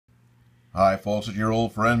Hi, folks, it's your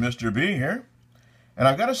old friend Mr. B here. And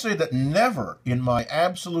I've got to say that never in my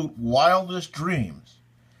absolute wildest dreams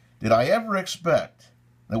did I ever expect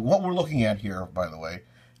that what we're looking at here, by the way,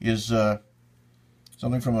 is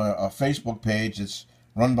something from a Facebook page that's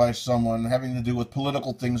run by someone having to do with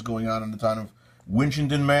political things going on in the town of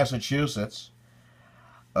Winchendon, Massachusetts.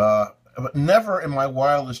 But never in my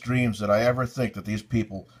wildest dreams did I ever think that these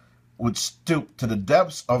people would stoop to the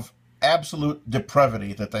depths of absolute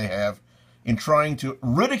depravity that they have in trying to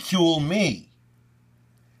ridicule me,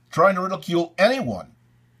 trying to ridicule anyone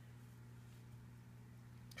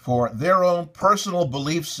for their own personal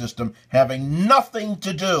belief system having nothing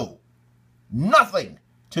to do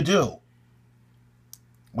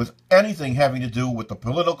with anything having to do with the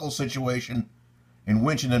political situation in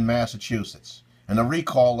Winchendon, Massachusetts, and the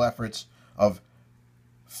recall efforts of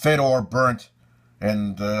Fedor Burnt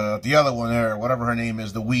and the other one there, whatever her name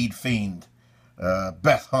is, the weed fiend,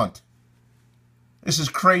 Beth Hunt. This is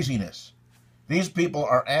craziness. These people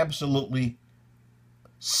are absolutely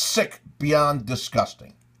sick beyond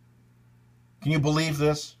disgusting. Can you believe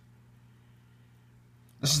this?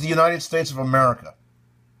 This is the United States of America,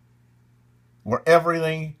 where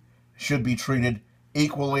everything should be treated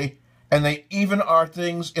equally, and they even are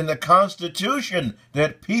things in the Constitution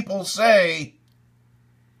that people say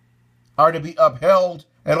are to be upheld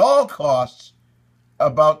at all costs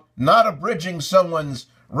about not abridging someone's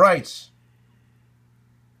rights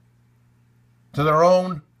to their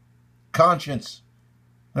own conscience,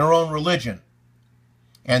 their own religion.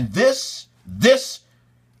 And this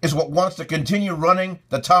is what wants to continue running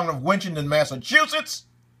the town of Winchendon, Massachusetts?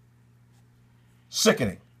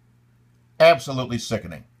 Sickening. Absolutely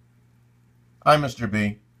sickening. I'm Mr.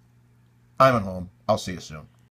 B. I'm at home. I'll see you soon.